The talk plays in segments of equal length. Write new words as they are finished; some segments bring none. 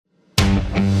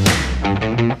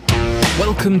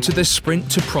Welcome to the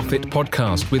Sprint to Profit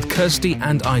podcast with Kirsty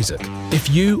and Isaac. If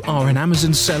you are an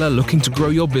Amazon seller looking to grow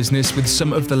your business with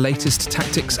some of the latest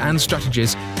tactics and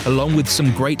strategies, along with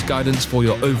some great guidance for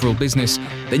your overall business,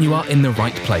 then you are in the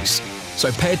right place.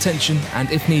 So pay attention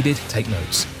and if needed, take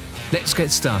notes. Let's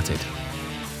get started.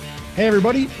 Hey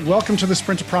everybody, welcome to the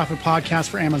Sprint to Profit podcast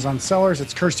for Amazon sellers.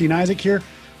 It's Kirsty and Isaac here.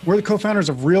 We're the co-founders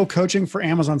of Real Coaching for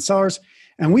Amazon sellers,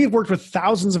 and we have worked with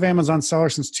thousands of Amazon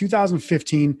sellers since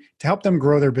 2015 to help them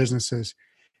grow their businesses.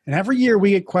 And every year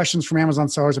we get questions from Amazon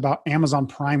sellers about Amazon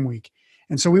Prime Week.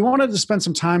 And so we wanted to spend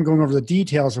some time going over the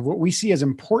details of what we see as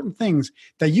important things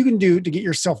that you can do to get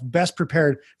yourself best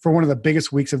prepared for one of the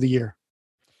biggest weeks of the year.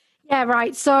 Yeah,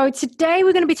 right. So today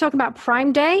we're going to be talking about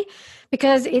Prime Day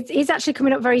because it is actually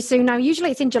coming up very soon. Now, usually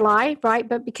it's in July, right?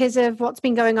 But because of what's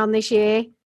been going on this year,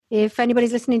 if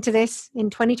anybody's listening to this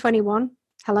in 2021,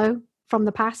 hello from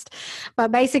the past.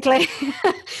 But basically,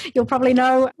 you'll probably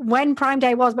know when Prime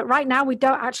Day was. But right now, we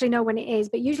don't actually know when it is.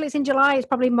 But usually it's in July. It's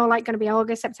probably more like going to be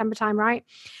August, September time, right?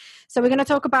 So we're going to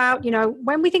talk about,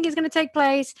 when we think it's going to take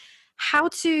place, how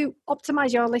to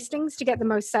optimize your listings to get the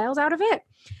most sales out of it.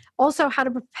 Also, how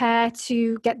to prepare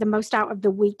to get the most out of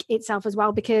the week itself as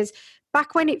well, because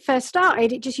back when it first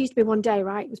started, it just used to be one day,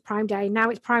 right? It was Prime Day. Now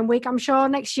it's Prime Week. I'm sure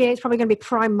next year it's probably going to be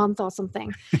Prime Month or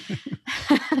something.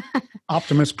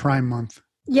 Optimus Prime Month.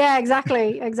 Yeah,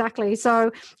 exactly.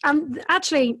 So,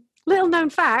 actually, little known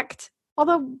fact,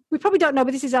 although we probably don't know,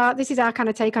 but this is our kind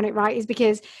of take on it, right? Is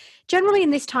because generally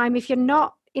in this time, if you're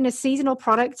not in a seasonal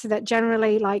product that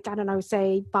generally, like, I don't know,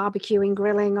 say barbecuing,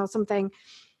 grilling or something,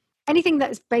 anything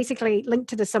that's basically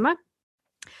linked to the summer,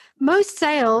 most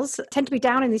sales tend to be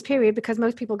down in this period because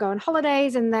most people go on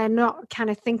holidays and they're not kind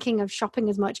of thinking of shopping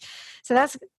as much. So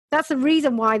that's the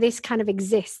reason why this kind of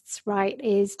exists, right?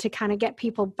 Is to kind of get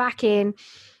people back in,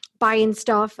 buying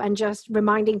stuff and just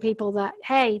reminding people that,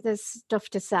 hey, there's stuff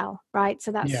to sell, right?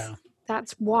 So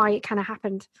that's why it kind of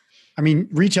happened. I mean,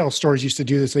 retail stores used to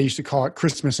do this. They used to call it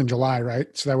Christmas in July, right?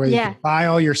 So that way you can buy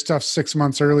all your stuff 6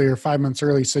 months early or 5 months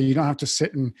early, so you don't have to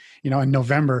sit in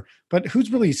November. But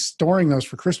who's really storing those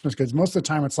for Christmas goods? Most of the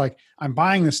time it's like, I'm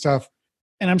buying this stuff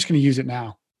and I'm just going to use it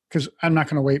now because I'm not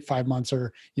going to wait 5 months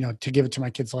or, to give it to my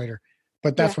kids later.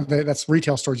 But that's that's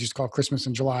retail stores used to call Christmas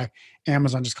in July.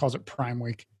 Amazon just calls it Prime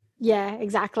Week. Yeah,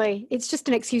 exactly. It's just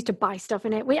an excuse to buy stuff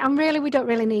in it. We don't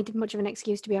really need much of an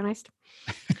excuse, to be honest.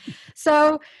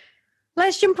 So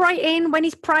let's jump right in. When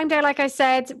is Prime Day? Like I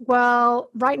said, well,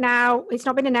 right now it's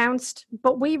not been announced,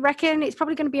 but we reckon it's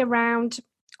probably going to be around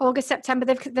August, September.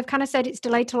 They've kind of said it's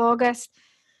delayed till August,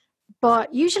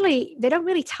 but usually they don't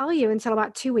really tell you until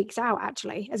about 2 weeks out,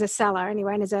 actually, as a seller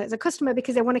anyway, and as a customer,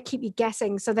 because they want to keep you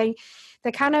guessing. So they're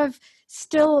kind of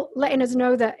still letting us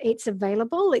know that it's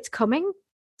available, it's coming.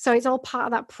 So it's all part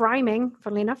of that priming,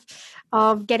 funnily enough,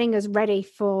 of getting us ready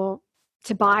to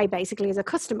buy basically as a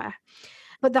customer.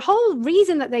 But the whole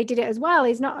reason that they did it as well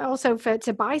is not also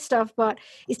to buy stuff, but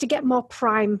is to get more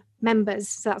Prime members.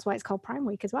 So that's why it's called Prime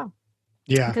Week as well.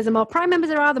 Yeah. Because the more Prime members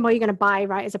there are, the more you're going to buy,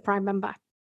 right, as a Prime member.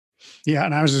 Yeah.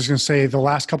 And I was just going to say the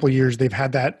last couple of years, they've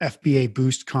had that FBA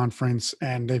Boost conference,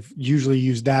 and they've usually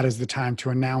used that as the time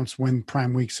to announce when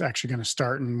Prime Week's actually going to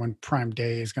start and when Prime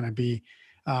Day is going to be.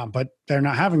 But they're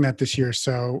not having that this year.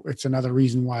 So it's another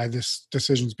reason why this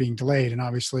decision is being delayed. And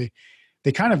obviously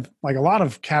they kind of, like a lot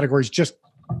of categories, just,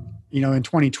 in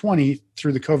 2020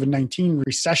 through the COVID-19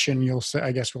 recession, we'll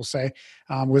say,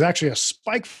 was actually a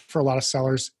spike for a lot of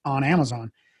sellers on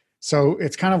Amazon. So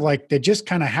it's kind of like they just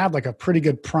kind of had like a pretty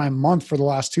good Prime month for the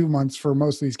last 2 months for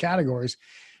most of these categories.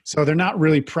 So they're not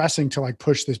really pressing to like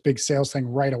push this big sales thing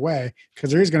right away, because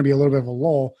there is going to be a little bit of a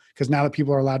lull, because now that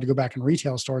people are allowed to go back in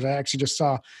retail stores. I actually just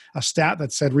saw a stat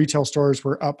that said retail stores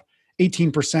were up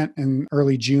 18% in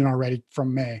early June already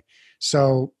from May.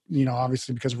 So,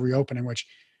 obviously because of reopening, which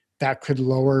that could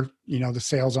lower, the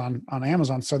sales on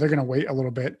Amazon. So they're going to wait a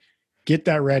little bit, get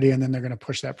that ready, and then they're going to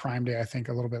push that Prime Day, I think,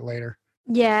 a little bit later.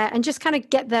 Yeah, and just kind of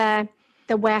get the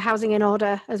warehousing in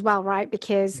order as well, right?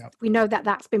 Because we know that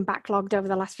that's been backlogged over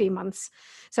the last few months.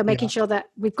 So making sure that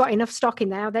we've got enough stock in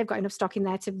there, they've got enough stock in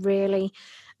there to really,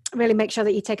 really make sure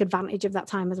that you take advantage of that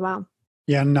time as well.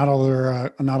 Yeah, not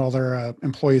all their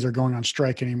employees are going on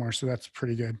strike anymore, so that's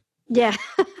pretty good. Yeah.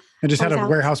 I just had a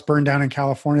warehouse burn down in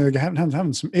California. They're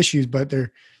having some issues, but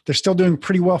they're still doing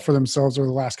pretty well for themselves over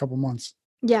the last couple of months.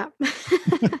 Yeah.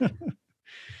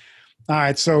 All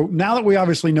right. So now that we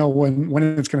obviously know when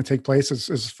it's going to take place,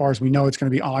 as far as we know, it's going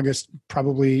to be August,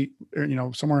 probably,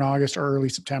 somewhere in August or early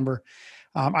September.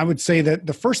 I would say that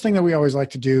the first thing that we always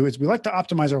like to do is we like to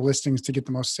optimize our listings to get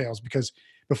the most sales, because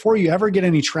before you ever get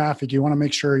any traffic, you want to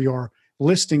make sure your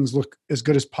listings look as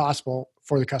good as possible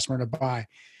for the customer to buy.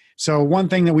 So one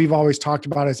thing that we've always talked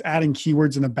about is adding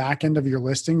keywords in the back end of your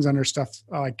listings under stuff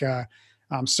like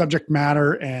subject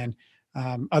matter and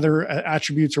other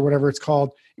attributes or whatever it's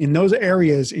called. In those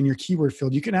areas in your keyword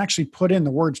field, you can actually put in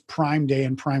the words Prime Day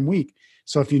and Prime Week.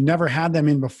 So if you never had them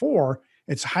in before,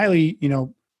 it's highly,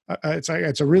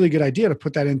 it's a really good idea to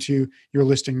put that into your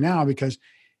listing now, because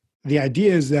the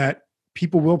idea is that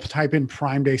people will type in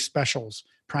Prime Day specials,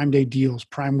 Prime Day deals,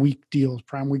 Prime Week deals,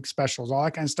 Prime Week specials, all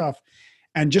that kind of stuff,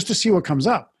 and just to see what comes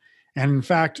up. And in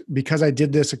fact, because I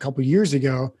did this a couple of years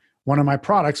ago, one of my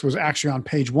products was actually on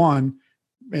page one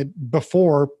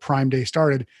before Prime Day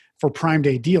started for Prime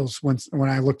Day deals. When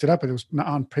I looked it up, it was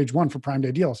on page one for Prime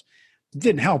Day deals. It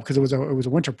didn't help because it was a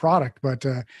winter product, but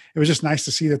it was just nice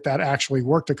to see that actually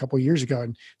worked a couple of years ago.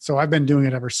 And so I've been doing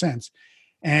it ever since.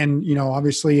 And,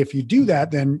 obviously if you do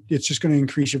that, then it's just going to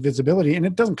increase your visibility, and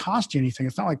it doesn't cost you anything.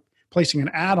 It's not like placing an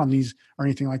ad on these or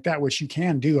anything like that, which you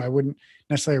can do. I wouldn't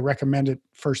necessarily recommend it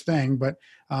first thing, but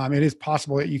it is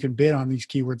possible that you can bid on these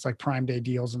keywords like Prime Day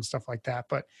deals and stuff like that,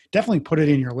 but definitely put it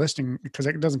in your listing because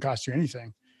it doesn't cost you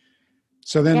anything.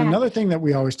 So then another thing that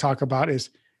we always talk about is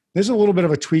there's a little bit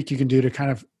of a tweak you can do to kind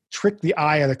of trick the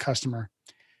eye of the customer.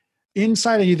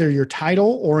 Inside of either your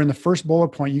title or in the first bullet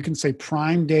point, you can say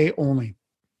Prime Day only.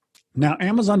 Now,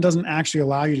 Amazon doesn't actually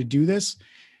allow you to do this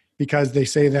because they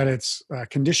say that it's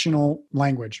conditional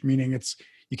language, meaning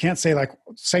you can't say like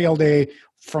sale day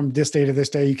from this day to this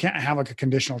day. You can't have like a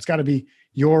conditional. It's got to be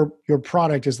your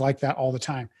product is like that all the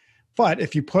time. But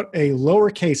if you put a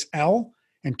lowercase l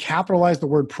and capitalize the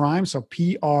word prime, so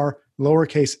PR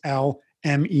lowercase l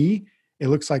M-E, it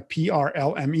looks like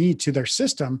PRLME to their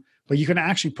system, but you can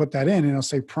actually put that in and it'll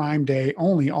say Prime Day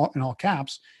only in all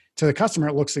caps. To the customer,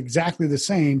 it looks exactly the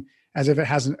same as if it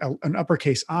has an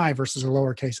uppercase I versus a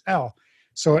lowercase L.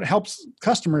 So it helps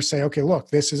customers say, okay, look,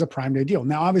 this is a Prime Day deal.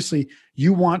 Now, obviously,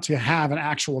 you want to have an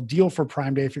actual deal for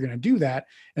Prime Day if you're going to do that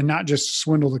and not just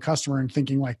swindle the customer and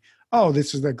thinking like, oh,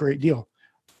 this is a great deal.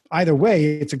 Either way,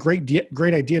 it's a great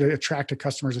idea to attract a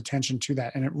customer's attention to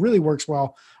that. And it really works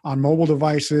well on mobile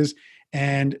devices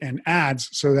and ads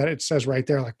so that it says right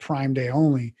there, like Prime Day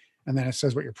only, and then it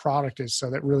says what your product is. So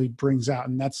that really brings out,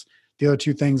 and that's the other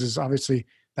two things is obviously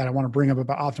that I want to bring up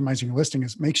about optimizing your listing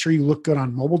is make sure you look good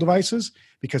on mobile devices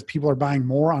because people are buying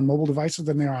more on mobile devices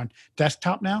than they are on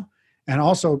desktop now. And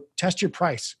also test your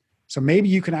price. So maybe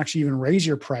you can actually even raise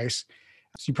your price.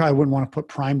 So you probably wouldn't want to put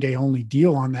Prime Day only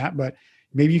deal on that, but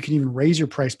maybe you can even raise your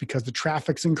price because the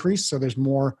traffic's increased. So there's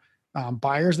more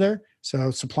buyers there.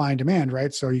 So supply and demand,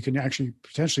 right? So you can actually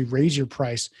potentially raise your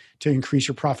price to increase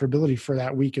your profitability for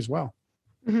that week as well.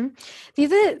 Mm-hmm. The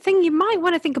other thing you might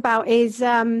want to think about is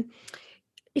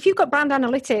if you've got brand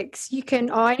analytics, you can,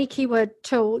 or any keyword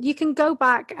tool, you can go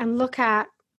back and look at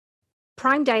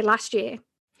Prime Day last year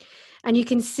and you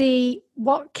can see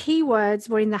what keywords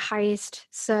were in the highest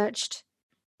search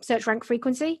rank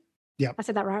frequency. Yeah, I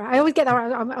said that right. I always get that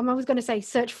right. I'm always going to say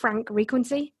search rank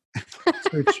frequency.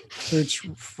 search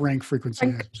rank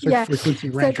frequency. Frequency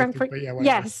rank.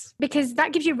 Yes, because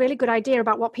that gives you a really good idea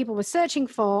about what people were searching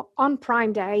for on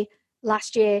Prime Day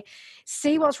last year.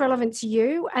 See what's relevant to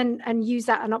you and use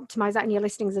that and optimize that in your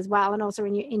listings as well, and also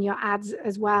in your ads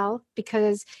as well.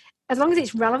 Because as long as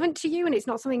it's relevant to you and it's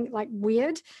not something like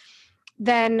weird,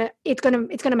 then it's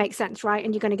gonna make sense, right?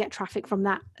 And you're going to get traffic from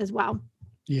that as well.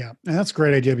 Yeah, and that's a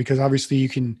great idea because obviously you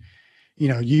can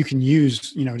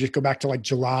use, just go back to like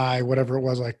July, whatever it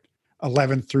was, like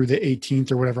 11th through the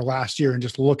 18th or whatever last year, and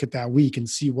just look at that week and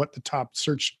see what the top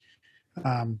search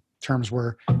terms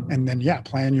were, and then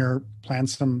plan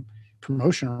some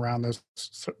promotion around those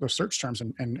search terms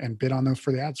and bid on those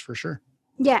for the ads for sure.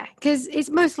 Yeah, because it's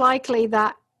most likely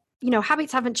that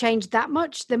habits haven't changed that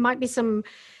much. There might be some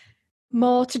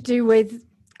more to do with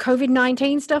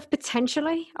COVID-19 stuff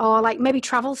potentially, or like maybe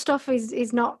travel stuff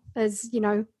is not as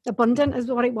abundant as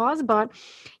what it was, but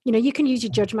you can use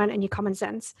your judgment and your common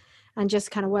sense and just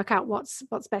kind of work out what's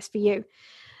best for you.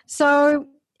 So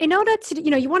in order to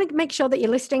you want to make sure that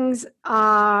your listings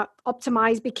are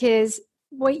optimized because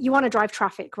you want to drive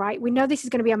traffic, right? We know this is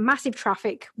going to be a massive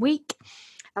traffic week.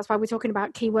 That's why we're talking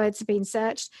about keywords being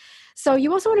searched. So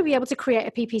you also want to be able to create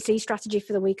a PPC strategy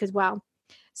for the week as well.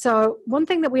 So one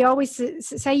thing that we always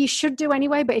say you should do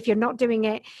anyway, but if you're not doing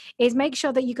it, is make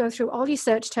sure that you go through all your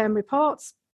search term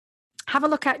reports, have a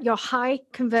look at your high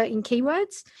converting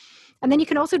keywords, and then you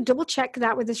can also double check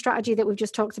that with the strategy that we've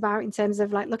just talked about in terms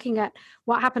of like looking at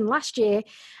what happened last year.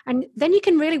 And then you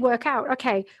can really work out,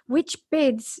 okay, which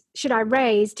bids should I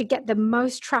raise to get the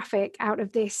most traffic out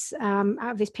of this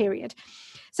period.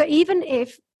 So even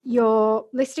if your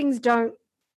listings don't,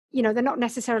 they're not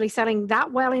necessarily selling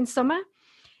that well in summer,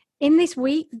 in this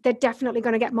week, they're definitely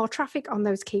going to get more traffic on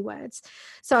those keywords.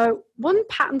 So one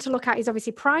pattern to look at is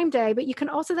obviously Prime Day, but you can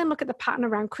also then look at the pattern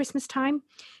around Christmas time,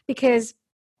 because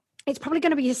it's probably going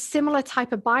to be a similar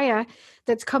type of buyer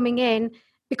that's coming in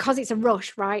because it's a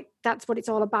rush, right? That's what it's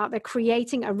all about. They're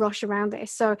creating a rush around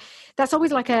this. So that's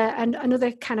always like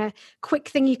another kind of quick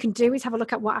thing you can do is have a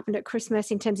look at what happened at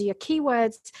Christmas in terms of your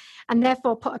keywords, and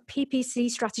therefore put a PPC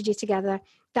strategy together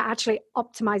that actually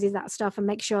optimizes that stuff and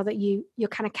make sure that you're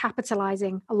kind of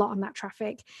capitalizing a lot on that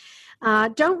traffic.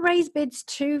 Don't raise bids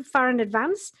too far in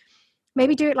advance.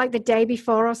 Maybe do it like the day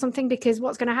before or something, because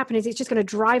what's going to happen is it's just going to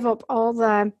drive up all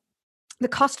the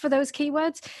cost for those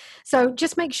keywords. So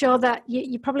just make sure that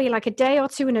you probably like a day or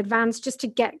two in advance, just to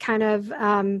get kind of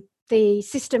the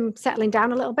system settling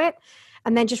down a little bit,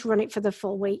 and then just run it for the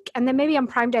full week. And then maybe on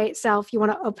Prime Day itself, you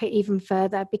want to up it even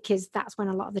further, because that's when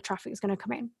a lot of the traffic is going to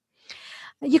come in.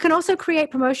 You can also create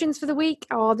promotions for the week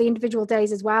or the individual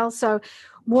days as well. So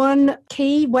one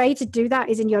key way to do that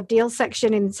is in your deals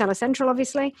section in Seller Central,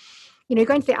 obviously. You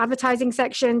go into the advertising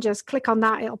section, just click on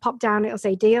that. It'll pop down. It'll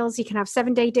say deals. You can have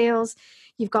 7-day deals.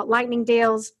 You've got lightning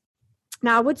deals.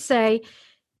 Now, I would say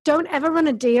don't ever run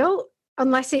a deal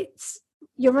unless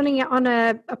you're running it on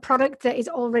a product that is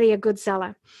already a good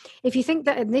seller. If you think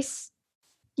that in this,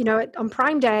 on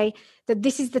Prime Day, that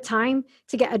this is the time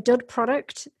to get a dud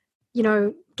product,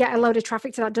 get a load of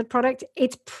traffic to that dud product,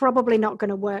 it's probably not going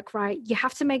to work, right? You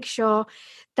have to make sure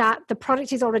that the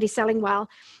product is already selling well.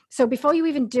 So before you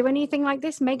even do anything like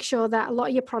this, make sure that a lot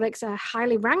of your products are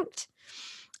highly ranked.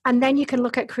 And then you can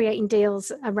look at creating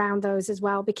deals around those as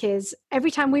well, because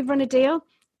every time we run a deal,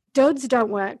 duds don't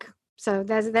work. So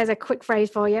there's a quick phrase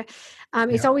for you.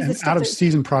 It's always the stuff out of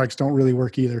season products don't really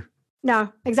work either.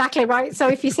 No, exactly right. So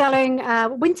if you're selling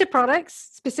winter products,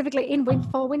 specifically in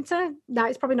fall winter, no,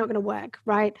 it's probably not going to work,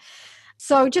 right?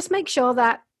 So just make sure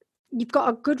that you've got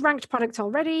a good ranked product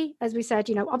already. As we said,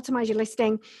 optimize your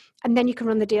listing, and then you can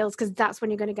run the deals, because that's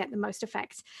when you're going to get the most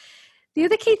effect. The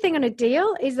other key thing on a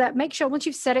deal is that make sure once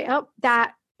you've set it up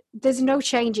that there's no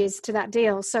changes to that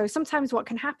deal. So sometimes what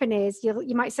can happen is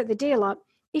you might set the deal up.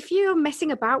 If you're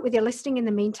messing about with your listing in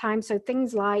the meantime, so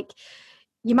things like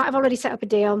you might have already set up a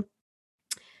deal,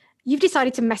 you've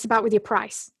decided to mess about with your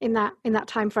price in that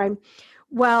time frame.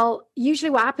 Well, usually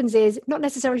what happens is not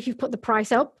necessarily if you've put the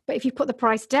price up, but if you put the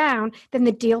price down, then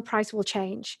the deal price will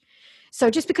change. So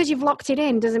just because you've locked it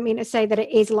in doesn't mean to say that it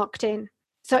is locked in.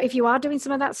 So if you are doing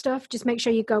some of that stuff, just make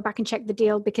sure you go back and check the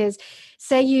deal, because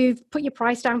say you've put your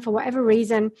price down for whatever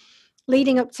reason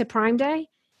leading up to Prime Day,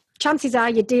 chances are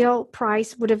your deal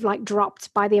price would have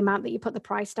dropped by the amount that you put the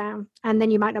price down, and then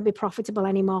you might not be profitable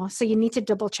anymore. So you need to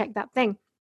double check that thing.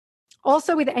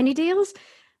 Also, with any deals,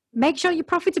 make sure you're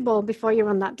profitable before you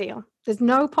run that deal. There's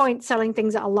no point selling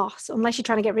things at a loss unless you're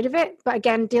trying to get rid of it. But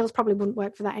again, deals probably wouldn't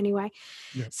work for that anyway.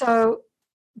 Yeah. So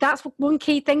that's one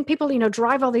key thing. People,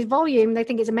 drive all this volume. They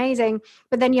think it's amazing.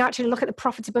 But then you actually look at the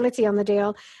profitability on the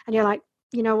deal and you're like,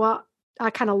 you know what?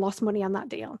 I kind of lost money on that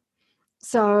deal.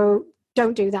 So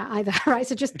don't do that either, right?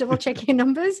 So just double check your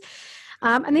numbers.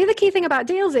 And the other key thing about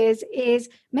deals is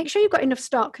make sure you've got enough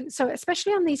stock. So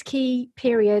especially on these key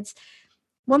periods,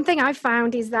 one thing I've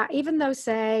found is that even though,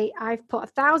 say, I've put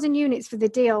 1,000 units for the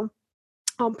deal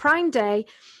on Prime Day,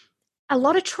 a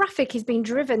lot of traffic is being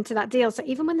driven to that deal. So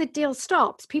even when the deal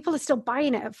stops, people are still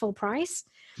buying it at full price.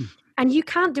 And you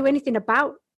can't do anything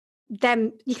about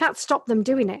them. You can't stop them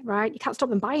doing it, right? You can't stop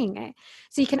them buying it.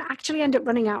 So you can actually end up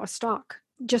running out of stock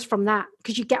just from that,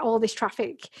 because you get all this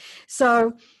traffic.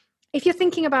 So if you're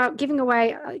thinking about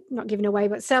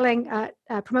but selling at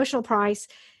a promotional price,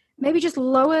 maybe just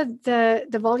lower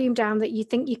the volume down that you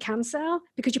think you can sell,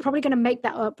 because you're probably going to make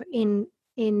that up in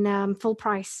full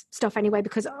price stuff anyway,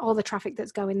 because of all the traffic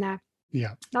that's going there.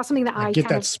 Yeah. That's something that I get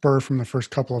that spur from the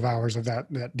first couple of hours of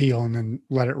that deal, and then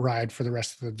let it ride for the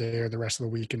rest of the day or the rest of the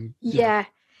week. And yeah.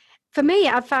 For me,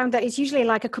 I've found that it's usually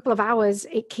like a couple of hours,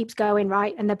 it keeps going,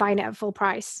 right? And they're buying it at full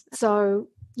price. So,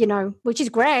 which is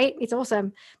great. It's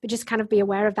awesome. But just kind of be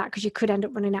aware of that, because you could end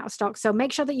up running out of stock. So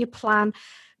make sure that you plan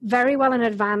very well in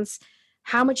advance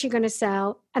how much you're going to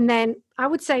sell. And then I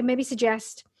would say maybe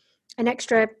suggest an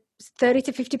extra 30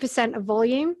 to 50% of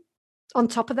volume on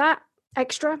top of that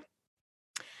extra.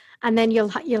 And then you'll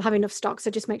have enough stock.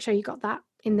 So just make sure you got that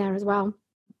in there as well.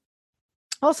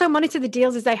 Also monitor the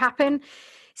deals as they happen.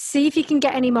 See if you can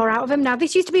get any more out of them. Now,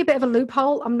 this used to be a bit of a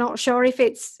loophole. I'm not sure if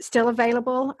it's still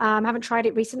available. I haven't tried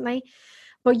it recently.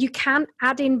 But you can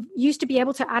used to be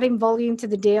able to add in volume to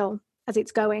the deal as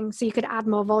it's going. So you could add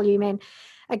more volume in.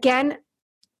 Again,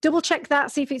 double check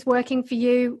that, see if it's working for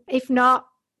you. If not,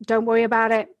 don't worry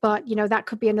about it. But, that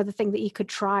could be another thing that you could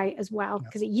try as well,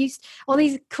 because all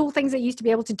these cool things that used to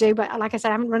be able to do. But like I said,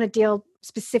 I haven't run a deal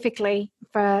specifically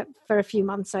for a few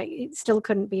months, so it still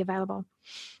couldn't be available.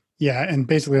 Yeah. And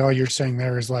basically all you're saying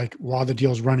there is like, while the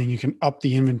deal's running, you can up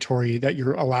the inventory that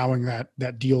you're allowing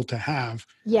that deal to have.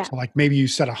 Yeah. So like maybe you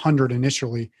set 100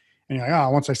 initially and you're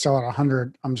like, once I sell at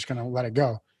 100, I'm just going to let it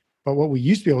go. But what we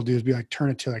used to be able to do is be like,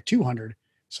 turn it to like 200.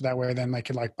 So that way then they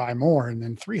could like buy more, and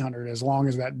then 300, as long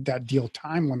as that deal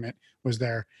time limit was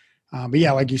there. But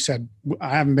yeah, like you said, I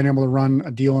haven't been able to run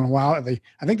a deal in a while.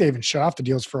 I think they even shut off the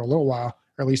deals for a little while,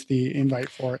 or at least the invite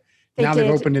for it. Now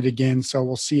they've opened it again, so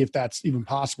we'll see if that's even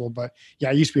possible. But yeah,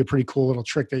 it used to be a pretty cool little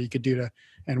trick that you could do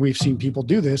and we've seen people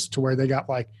do this to where they got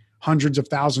like hundreds of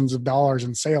thousands of dollars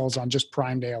in sales on just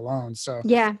Prime Day alone. So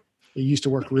yeah, it used to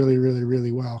work really, really,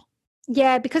 really well.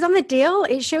 Yeah, because on the deal,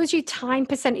 it shows you time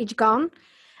percentage gone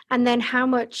and then how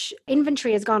much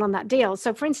inventory has gone on that deal.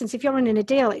 So for instance, if you're running a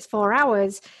deal, it's 4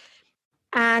 hours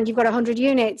and you've got 100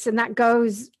 units, and that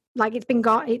goes like it's been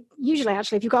gone. Usually,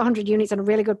 actually, if you've got 100 units on a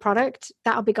really good product,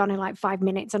 that'll be gone in like 5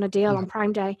 minutes on a deal on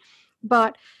Prime Day.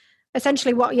 But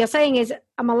essentially what you're saying is,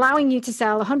 I'm allowing you to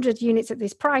sell 100 units at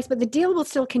this price, but the deal will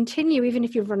still continue even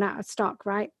if you've run out of stock,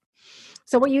 right?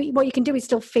 So what you can do is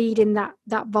still feed in that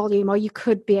volume, or you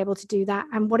could be able to do that.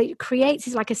 And what it creates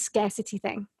is like a scarcity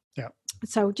thing. Yeah.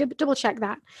 So double check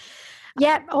that.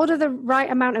 Yeah, order the right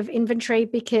amount of inventory,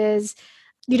 because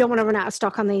you don't want to run out of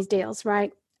stock on these deals,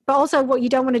 right? But also what you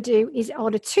don't want to do is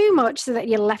order too much so that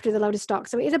you're left with a load of stock.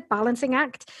 So it is a balancing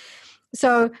act.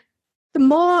 So the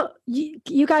more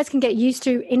you guys can get used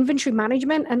to inventory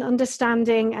management and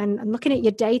understanding and looking at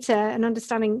your data and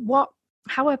understanding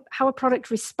how a product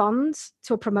responds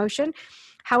to a promotion,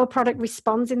 how a product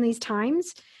responds in these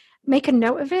times, make a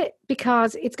note of it,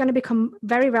 because it's going to become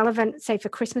very relevant, say, for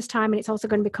Christmas time, and it's also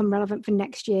going to become relevant for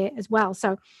next year as well.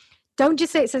 So don't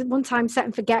just say it's a one-time set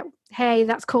and forget, hey,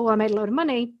 that's cool, I made a load of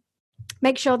money.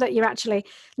 Make sure that you're actually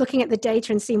looking at the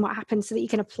data and seeing what happens so that you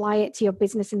can apply it to your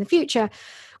business in the future,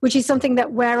 which is something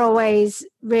that we're always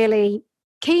really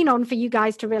keen on for you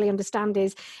guys to really understand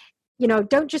is,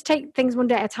 don't just take things one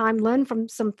day at a time, learn from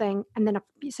something, and then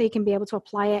so you can be able to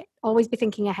apply it. Always be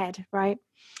thinking ahead, right?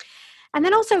 And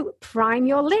then also prime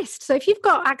your list. So if you've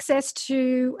got access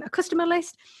to a customer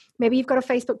list, maybe you've got a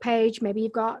Facebook page, maybe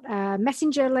you've got a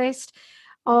Messenger list,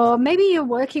 or maybe you're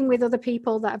working with other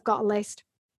people that have got a list,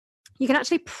 you can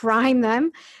actually prime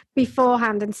them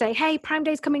beforehand and say, hey, Prime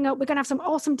Day is coming up. We're going to have some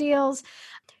awesome deals,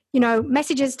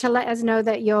 messages to let us know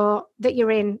that you're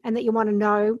in and that you want to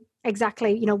know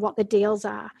exactly, what the deals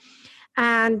are.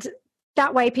 And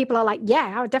that way people are like,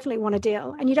 yeah, I would definitely want a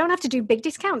deal. And you don't have to do big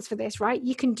discounts for this, right?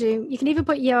 You can even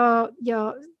put your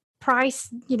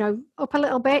price, up a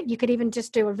little bit. You could even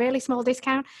just do a really small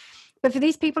discount. But for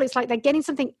these people, it's like they're getting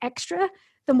something extra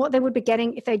than what they would be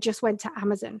getting if they just went to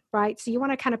Amazon, right? So you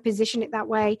want to kind of position it that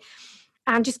way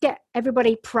and just get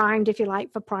everybody primed, if you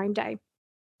like, for Prime Day.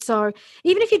 So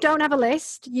even if you don't have a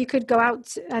list, you could go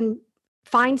out and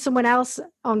find someone else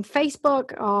on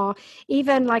Facebook, or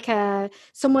even like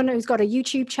someone who's got a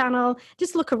YouTube channel.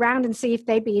 Just look around and see if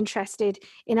they'd be interested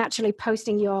in actually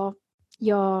posting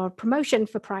your promotion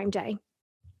for Prime Day.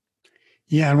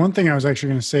 Yeah, and one thing I was actually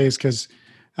going to say is because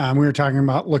we were talking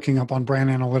about looking up on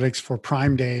brand analytics for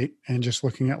Prime Day and just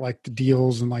looking at like the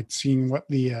deals and like seeing what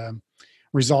the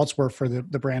results were for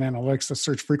the brand analytics, the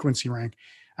search frequency rank.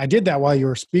 I did that while you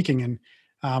were speaking.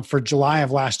 And for July of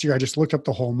last year, I just looked up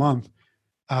the whole month.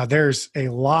 There's a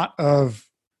lot of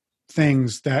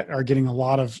things that are getting a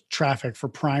lot of traffic for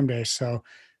Prime Day. So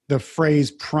the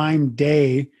phrase Prime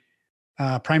Day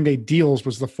deals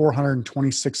was the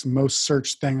 426th most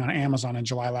searched thing on Amazon in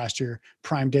July last year.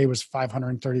 Prime Day was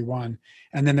 531.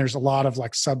 And then there's a lot of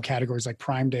like subcategories like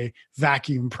Prime Day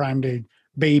vacuum, Prime Day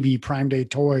baby, Prime Day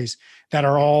toys that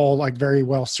are all like very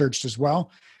well searched as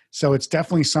well. So it's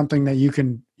definitely something that you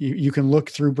can look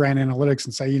through brand analytics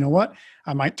and say, you know what,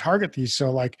 I might target these.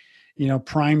 So like,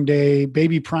 Prime Day,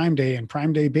 baby Prime Day and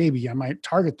Prime Day baby, I might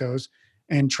target those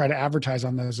and try to advertise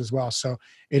on those as well. So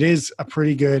it is a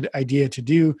pretty good idea to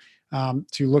do,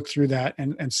 to look through that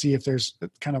and see if there's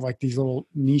kind of like these little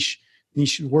niche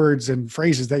words and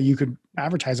phrases that you could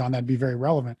advertise on that'd be very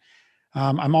relevant.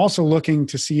 I'm also looking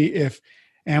to see if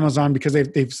Amazon, because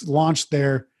they've launched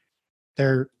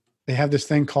they have this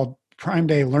thing called Prime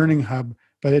Day Learning Hub,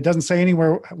 but it doesn't say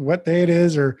anywhere what day it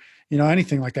is or,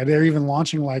 anything like that. They're even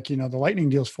launching like, the lightning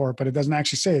deals for it, but it doesn't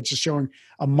actually say. It's just showing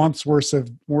a month's worth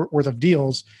of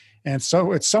deals. And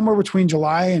so it's somewhere between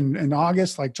July and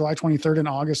August, like July 23rd and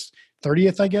August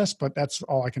 30th, I guess, but that's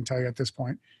all I can tell you at this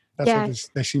point. That's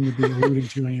what they seem to be alluding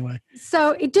to anyway.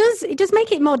 So it does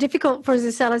make it more difficult for us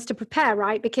as sellers to prepare,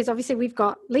 right? Because obviously we've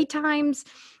got lead times,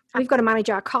 we've got to manage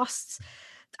our costs.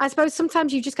 I suppose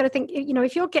sometimes you just got to think,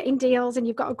 if you're getting deals and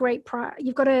you've got a great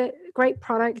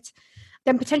product,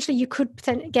 then potentially you could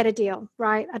get a deal,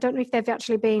 right? I don't know if they've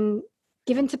actually been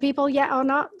given to people yet or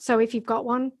not. So if you've got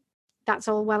one, that's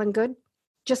all well and good.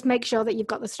 Just make sure that you've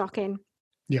got the stock in.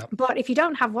 Yeah. But if you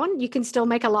don't have one, you can still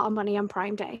make a lot of money on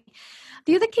Prime Day.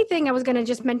 The other key thing I was going to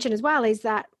just mention as well is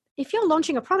that if you're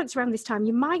launching a product around this time,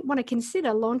 you might want to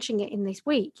consider launching it in this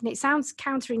week. And it sounds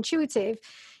counterintuitive.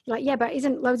 You're like, yeah, but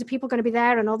isn't loads of people going to be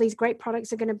there and all these great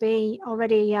products are going to be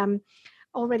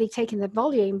already taking the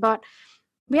volume? But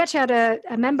we actually had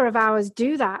a member of ours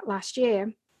do that last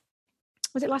year.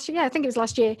 Was it last year? Yeah, I think it was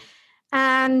last year.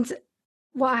 And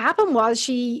what happened was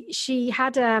she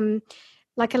had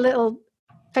like a little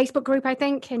Facebook group, I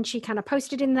think, and she kind of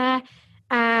posted in there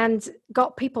and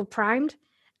got people primed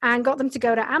and got them to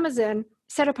go to Amazon,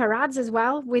 set up her ads as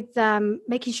well with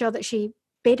making sure that she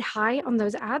bid high on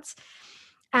those ads.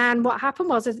 And what happened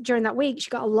was during that week, she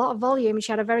got a lot of volume.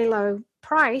 She had a very low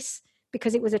price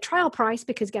because it was a trial price,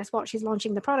 because guess what? She's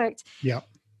launching the product. Yeah.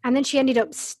 And then she ended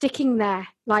up sticking there.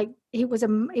 Like it was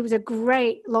a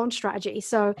great launch strategy.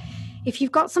 So if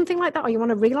you've got something like that, or you want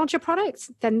to relaunch a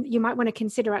product, then you might want to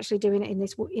consider actually doing it in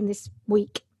this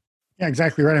week. Yeah,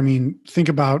 exactly right. I mean, think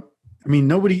about,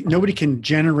 nobody can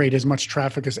generate as much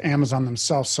traffic as Amazon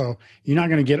themselves. So you're not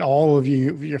going to get all of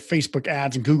your Facebook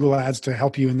ads and Google ads to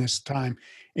help you in this time.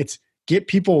 It's get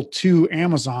people to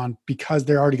Amazon because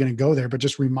they're already going to go there, but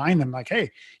just remind them like,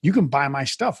 hey, you can buy my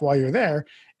stuff while you're there.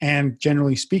 And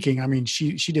generally speaking,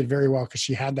 she did very well because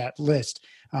she had that list.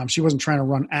 She wasn't trying to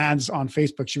run ads on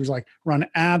Facebook. She was like, run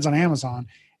ads on Amazon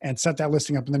and set that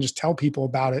listing up and then just tell people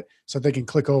about it so they can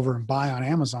click over and buy on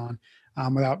Amazon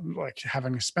without like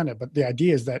having to spend it. But the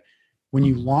idea is that when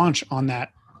you launch on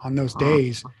those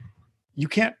days, you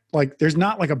can't there's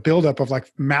not like a buildup of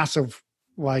like massive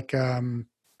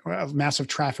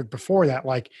traffic before that,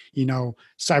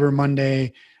 Cyber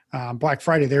Monday, Black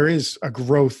Friday. There is a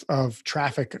growth of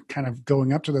traffic kind of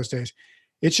going up to those days.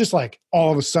 It's just like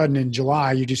all of a sudden in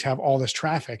July, you just have all this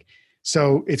traffic.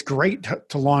 So it's great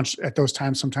to launch at those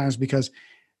times sometimes because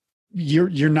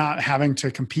you're not having to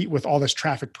compete with all this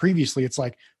traffic previously. It's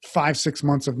like 5-6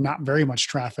 months of not very much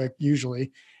traffic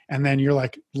usually. And then you're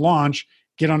like launch,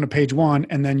 get onto page one,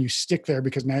 and then you stick there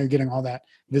because now you're getting all that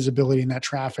visibility and that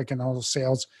traffic and all the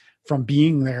sales from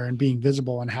being there and being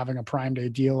visible and having a Prime Day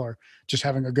deal or just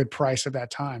having a good price at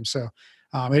that time. So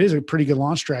it is a pretty good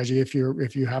launch strategy if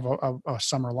you have a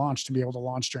summer launch to be able to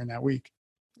launch during that week.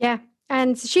 Yeah.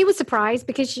 And she was surprised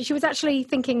because she was actually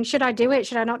thinking, should I do it?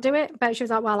 Should I not do it? But she was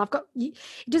like, well, it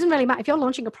doesn't really matter. If you're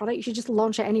launching a product, you should just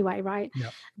launch it anyway, right?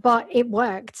 Yep. But it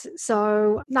worked.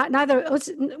 So neither us,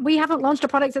 we haven't launched a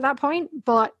product at that point,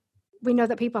 but we know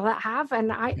that people that have.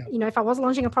 And if I was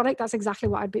launching a product, that's exactly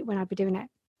what I'd be doing it.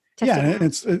 Yeah, and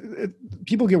it's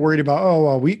people get worried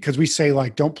about, because we say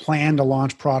like don't plan to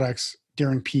launch products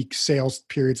during peak sales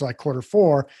periods like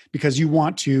Q4 because you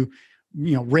want to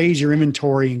raise your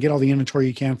inventory and get all the inventory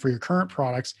you can for your current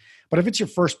products. But if it's your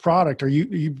first product or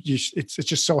it's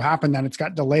just so happened that it's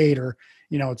got delayed or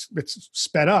it's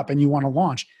sped up and you want to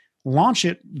launch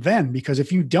it then, because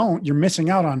if you don't, you're missing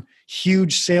out on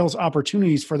huge sales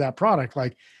opportunities for that product.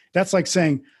 Like that's like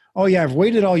saying, oh yeah, I've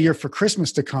waited all year for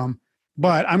Christmas to come,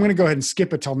 but I'm going to go ahead and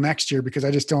skip it till next year because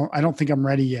I don't think I'm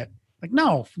ready yet. Like,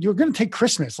 no, you're going to take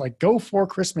Christmas, like go for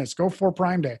Christmas, go for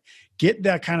Prime Day, get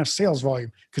that kind of sales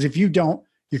volume. Because if you don't,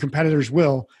 your competitors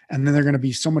will, and then they're going to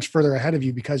be so much further ahead of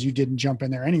you because you didn't jump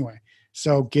in there anyway.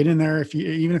 So get in there.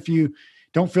 Even if you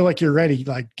don't feel like you're ready,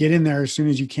 like get in there as soon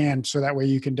as you can. So that way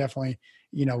you can definitely,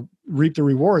 reap the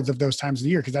rewards of those times of the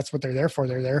year. Cause that's what they're there for.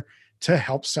 They're there to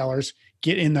help sellers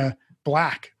get in the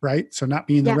black, right? So not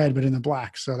be in the red, but in the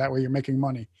black. So that way you're making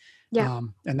money. Yeah.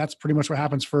 And that's pretty much what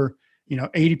happens for,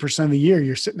 80% of the year.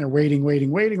 You're sitting there waiting,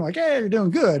 like, hey, you're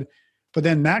doing good. But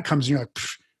then that comes and you're like,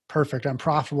 perfect. I'm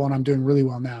profitable and I'm doing really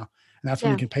well now. And that's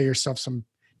when you can pay yourself some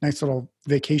nice little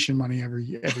vacation money every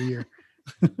year.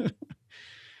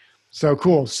 So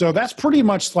cool. So that's pretty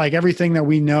much like everything that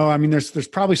we know. I mean, there's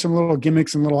probably some little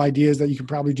gimmicks and little ideas that you can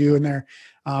probably do in there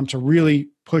to really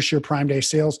push your Prime Day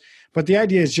sales. But the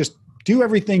idea is just do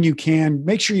everything you can.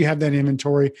 Make sure you have that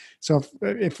inventory. So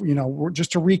if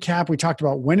just to recap, we talked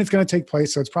about when it's going to take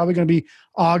place. So it's probably going to be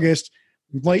August,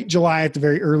 late July at the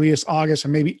very earliest, August,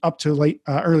 and maybe up to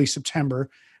early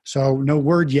September. So no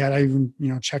word yet. I even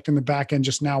checked in the back end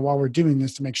just now while we're doing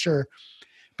this to make sure.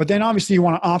 But then obviously you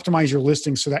want to optimize your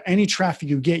listing so that any traffic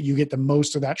you get the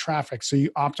most of that traffic. So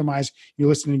you optimize your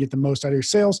listing to get the most out of your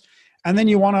sales. And then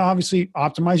you want to obviously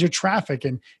optimize your traffic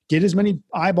and get as many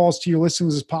eyeballs to your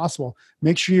listings as possible.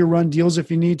 Make sure you run deals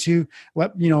if you need to.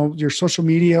 Let your social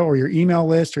media or your email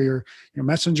list or your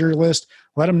messenger list,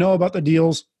 let them know about the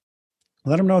deals.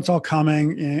 Let them know it's all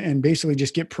coming, and basically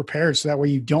just get prepared so that way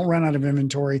you don't run out of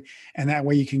inventory, and that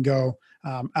way you can go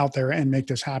out there and make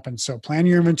this happen. So plan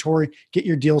your inventory, get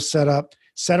your deals set up,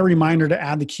 set a reminder to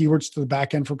add the keywords to the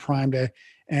back end for Prime Day.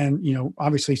 And,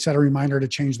 obviously set a reminder to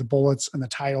change the bullets and the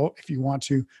title if you want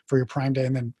to for your Prime Day,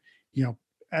 and then,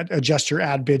 adjust your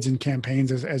ad bids and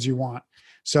campaigns as you want.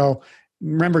 So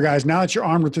remember, guys, now that you're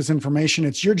armed with this information,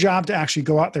 it's your job to actually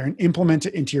go out there and implement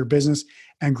it into your business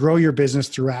and grow your business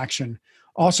through action.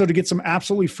 Also, to get some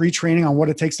absolutely free training on what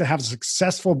it takes to have a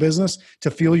successful business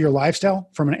to fuel your lifestyle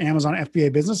from an Amazon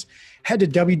FBA business, head to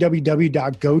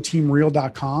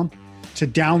www.goteamreal.com to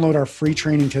download our free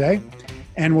training today.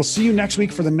 And we'll see you next week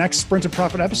for the next Sprint to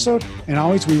Profit episode. And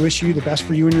always, we wish you the best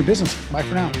for you and your business. Bye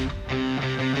for now.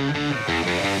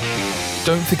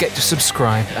 Don't forget to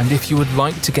subscribe. And if you would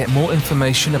like to get more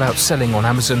information about selling on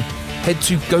Amazon, head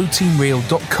to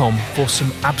goteamreal.com for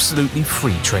some absolutely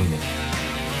free training.